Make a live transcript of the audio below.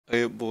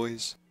Hey up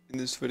boys, in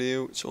this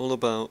video it's all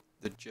about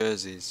the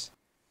jerseys.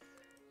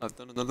 I've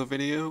done another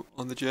video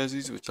on the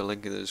jerseys which I'll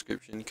link in the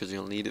description because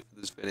you'll need it for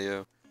this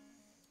video.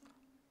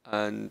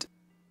 And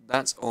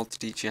that's all to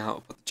teach you how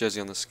to put the jersey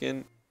on the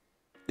skin.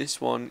 This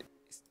one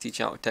is to teach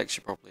you how to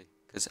texture properly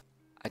because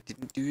I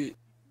didn't do it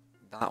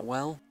that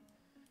well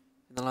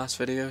in the last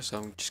video, so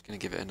I'm just going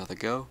to give it another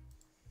go.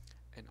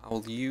 And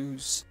I'll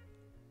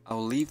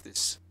leave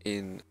this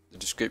in the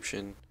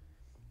description,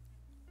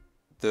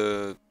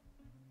 the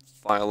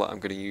file that I'm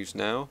going to use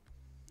now,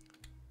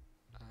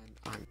 and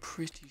I'm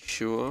pretty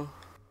sure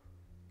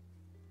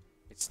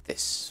it's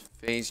this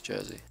phase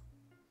jersey.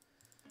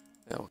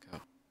 There we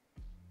go.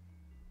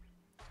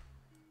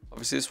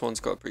 Obviously this one's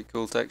got a pretty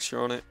cool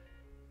texture on it,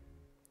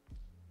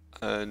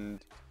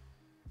 and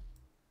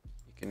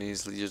you can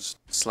easily just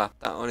slap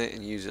that on it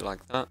and use it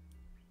like that,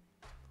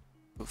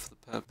 but for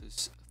the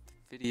purpose of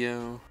the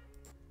video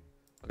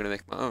I'm going to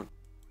make my own.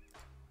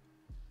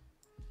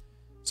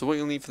 So what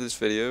you'll need for this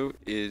video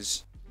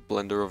is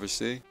Blender,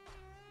 obviously.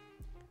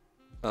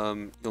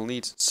 You'll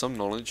need some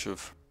knowledge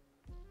of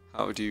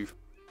how to do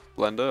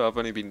Blender. I've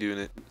only been doing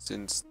it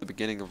since the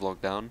beginning of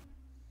lockdown,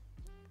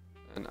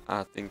 and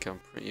I think I'm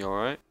pretty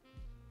alright.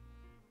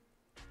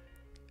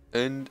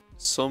 And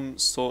some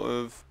sort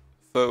of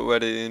photo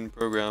editing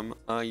program.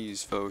 I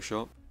use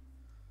Photoshop,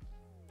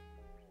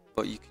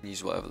 but you can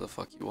use whatever the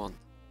fuck you want.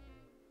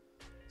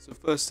 So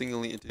first thing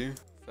you'll need to do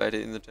for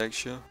editing the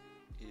texture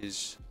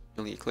is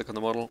you'll need to click on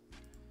the model,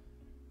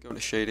 go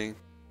into shading,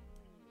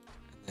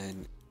 and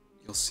then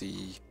you'll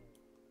see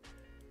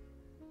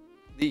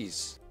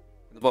these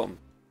at the bottom.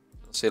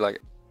 It'll say like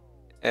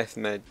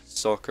FMed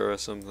soccer or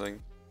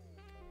something,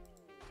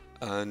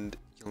 and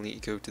you'll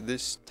need to go to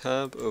this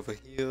tab over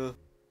here,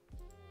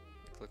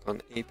 click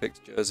on Apex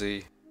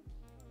jersey,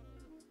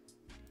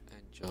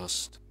 and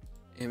just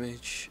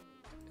image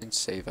and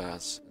save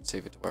as, and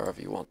save it to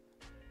wherever you want.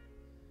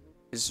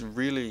 It's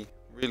really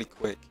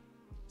quick.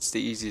 It's the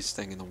easiest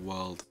thing in the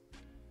world.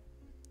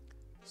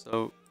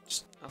 So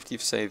just after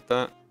you've saved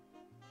that,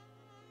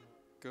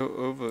 go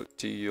over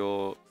to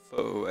your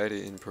photo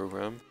editing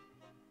program,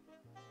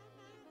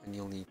 and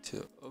you'll need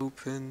to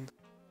open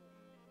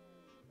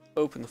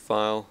the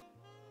file,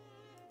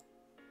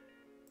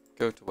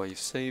 go to where you've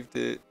saved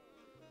it,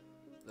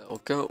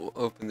 that'll go,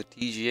 open the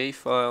TGA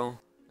file,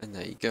 and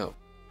there you go.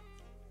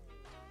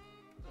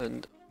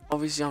 And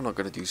obviously I'm not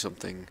going to do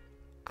something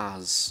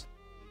as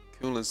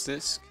cool as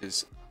this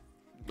because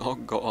I've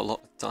not got a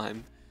lot of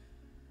time.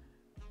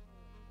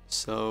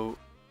 So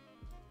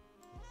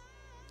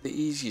the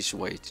easiest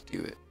way to do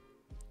it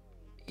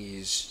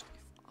is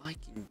if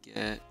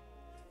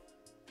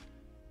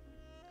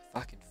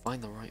I can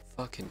find the right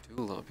fucking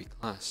tool, that would be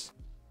class.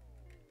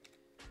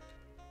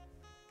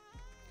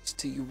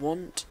 You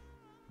want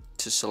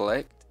to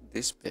select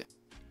this bit,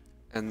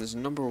 and there's a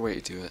number of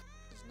ways to do it.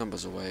 There's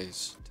numbers of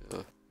ways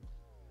to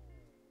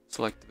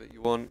select the bit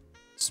you want.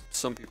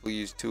 Some people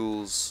use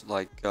tools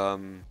like the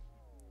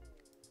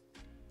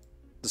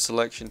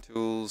selection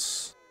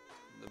tools,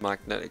 the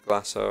magnetic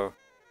lasso.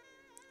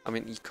 I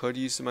mean, you could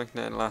use the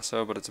magnetic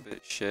lasso, but it's a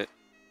bit shit.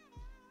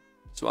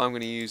 So what I'm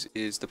going to use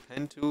is the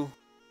pen tool.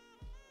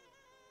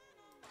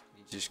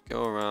 You just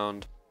go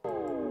around.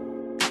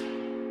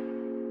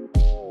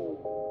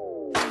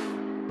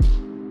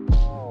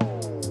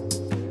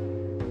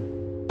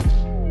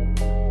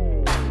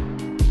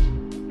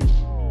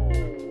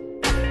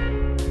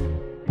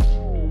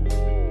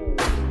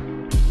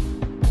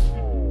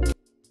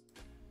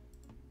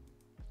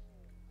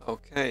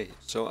 Okay,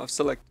 so I've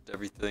selected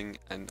everything,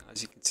 and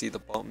as you can see the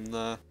bottom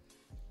there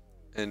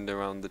and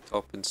around the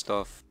top and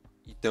stuff,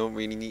 you don't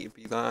really need to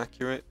be that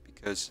accurate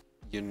because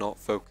you're not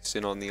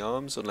focusing on the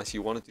arms unless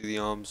you want to do the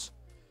arms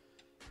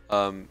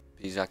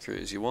be as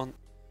accurate as you want.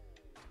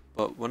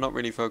 But we're not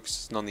really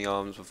focusing on the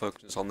arms, we're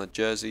focusing on the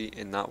jersey,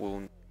 and that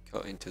will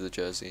cut into the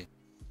jersey,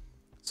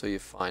 so you're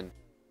fine.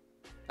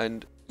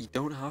 And you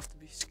don't have to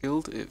be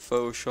skilled at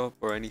Photoshop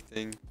or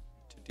anything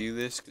to do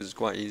this because it's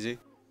quite easy.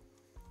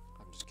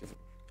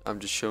 I'm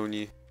just showing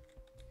you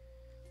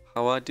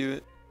how I do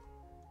it.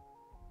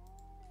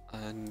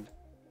 And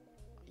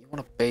you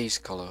want a base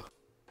color,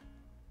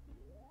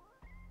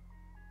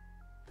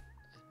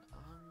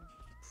 and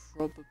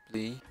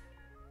probably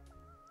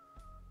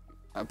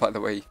by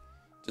the way,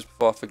 just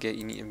before I forget,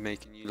 you need to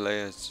make a new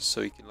layer just so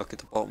you can look at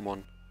the bottom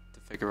one to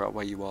figure out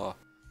where you are.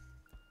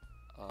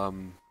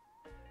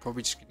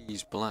 Probably just gonna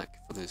use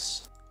black for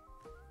this.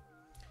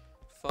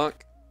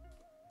 Fuck.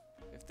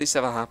 If this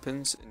ever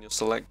happens and you're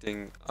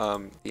selecting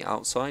the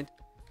outside,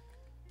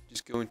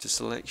 just go into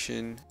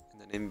selection and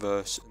then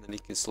inverse, and then you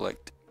can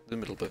select the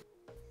middle bit.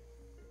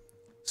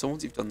 So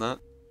once you've done that,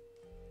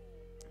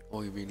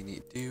 all you really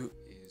need to do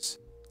is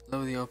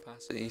lower the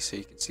opacity so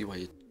you can see where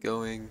you're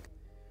going,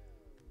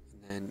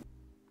 and then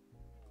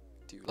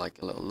do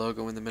like a little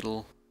logo in the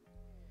middle.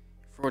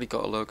 If you've already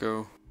got a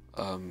logo,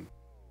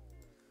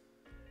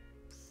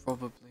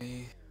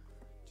 probably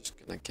just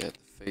gonna get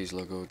the phase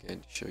logo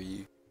again to show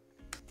you.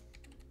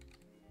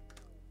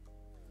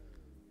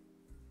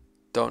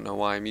 Don't know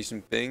why I'm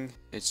using Bing,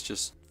 it's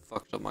just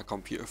fucked up my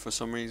computer for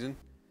some reason.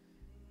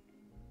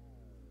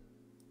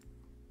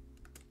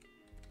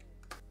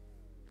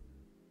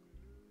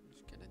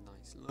 Just get a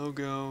nice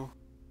logo.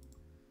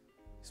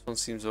 This one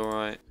seems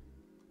alright.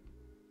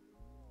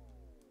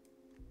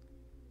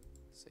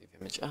 Save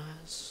image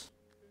as.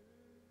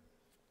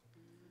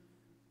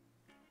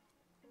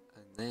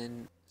 And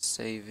then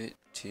save it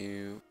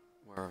to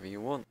wherever you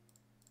want.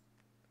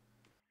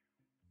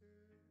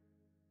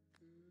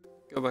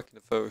 Go back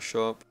into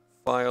Photoshop,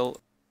 File,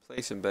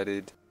 Place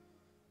Embedded,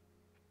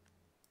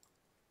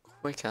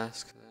 Quick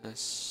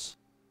Access.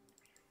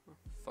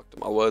 Fucked up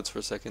my words for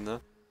a second there.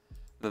 And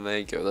then there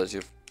you go, there's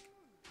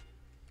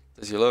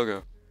your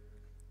logo.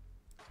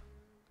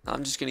 Now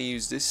I'm just going to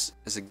use this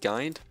as a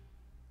guide,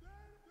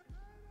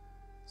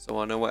 so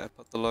I know where to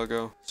put the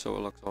logo, so it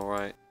looks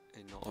alright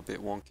and not a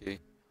bit wonky.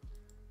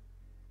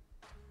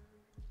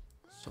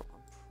 So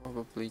I'm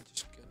probably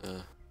just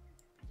gonna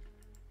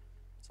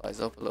size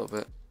up a little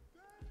bit.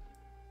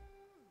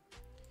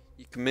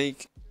 You can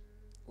make,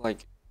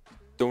 like,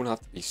 don't have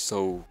to be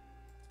so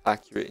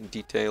accurate and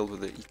detailed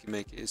with it. You can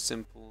make it as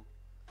simple,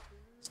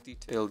 as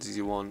detailed as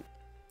you want.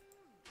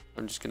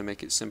 I'm just gonna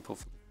make it simple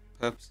for the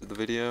purpose of the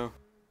video.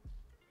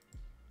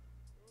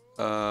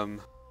 What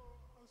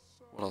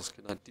else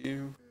can I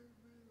do?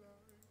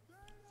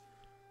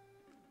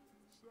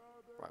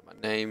 Write my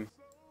name.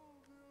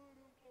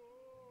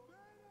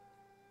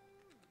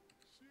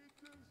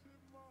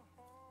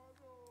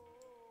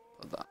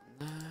 Put that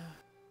in there.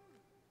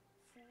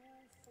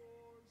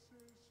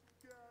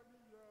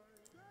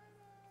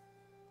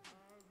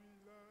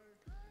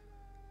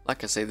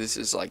 Like I say, this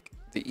is like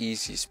the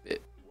easiest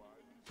bit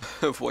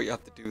of what you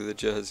have to do with the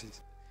jerseys.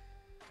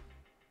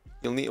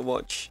 You'll need to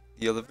watch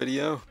the other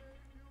video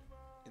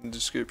in the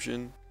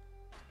description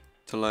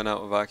to learn how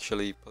to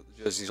actually put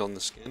the jerseys on the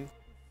skin.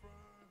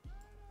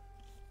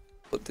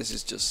 But this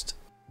is just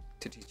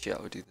to teach you how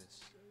to do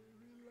this.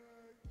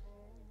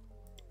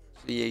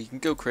 So yeah, you can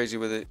go crazy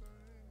with it.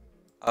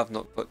 I've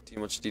not put too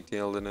much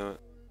detail in it,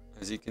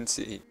 as you can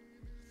see.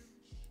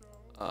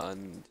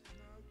 And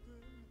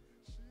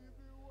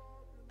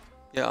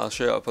yeah, I'll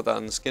show you how to put that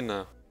on the skin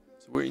now.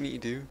 So what you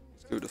need to do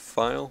is go to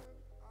File,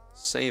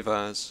 Save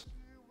As,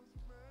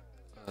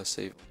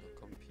 save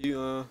on the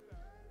computer.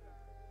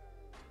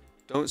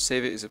 Don't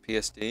save it as a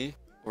PSD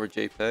or a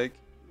JPEG,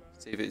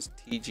 save it as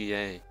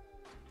TGA.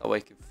 That way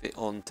it can fit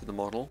onto the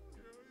model.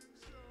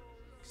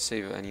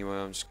 Save it anyway,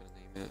 I'm just going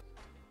to name it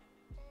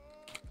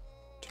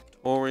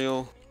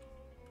Tutorial.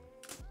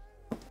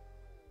 And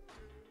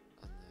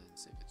then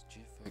save it to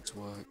GFX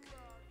work.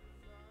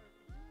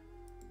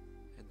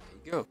 And there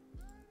you go.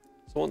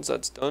 So once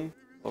that's done,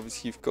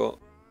 obviously you've got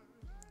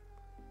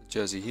the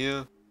jersey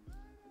here.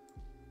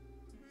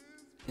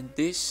 And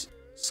this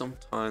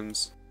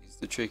sometimes is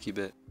the tricky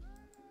bit.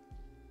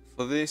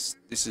 For this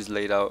is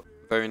laid out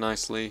very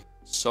nicely.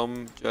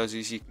 Some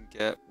jerseys you can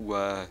get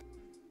where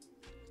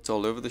it's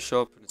all over the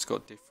shop and it's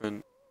got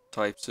different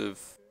types of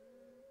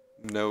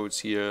nodes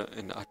here,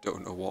 and I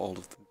don't know what all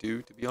of them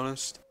do, to be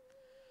honest.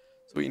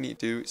 So what you need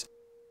to do is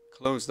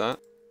close that,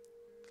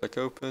 click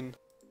open,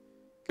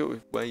 go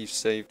with where you've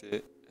saved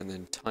it, and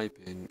then type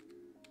in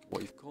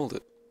what you've called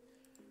it.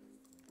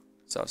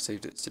 So I've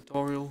saved it as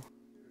tutorial,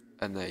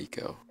 and there you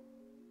go.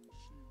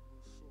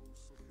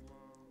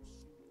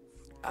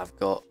 I've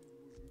got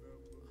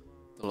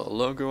the little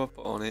logo I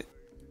put on it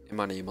and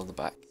my name on the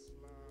back.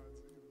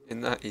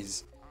 And that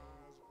is,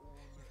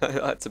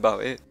 that's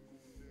about it.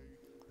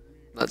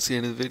 That's the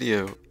end of the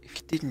video. If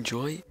you did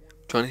enjoy,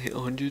 I'm trying to hit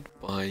 100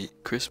 by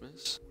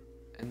Christmas,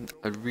 and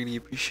I'd really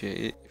appreciate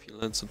it if you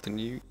learned something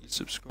new, you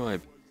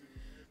subscribe.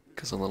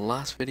 Because on the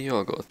last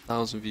video I got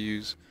 1,000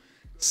 views,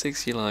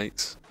 60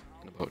 likes,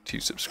 and about 2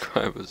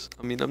 subscribers.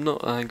 I mean, I'm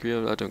not angry,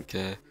 I don't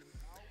care.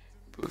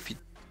 But if you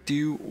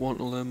do want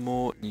to learn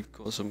more and you've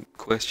got some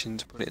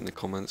questions, put it in the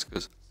comments,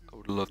 because I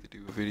would love to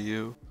do a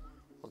video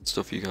on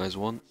stuff you guys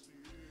want.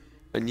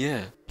 And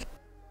yeah,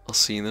 I'll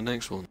see you in the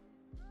next one.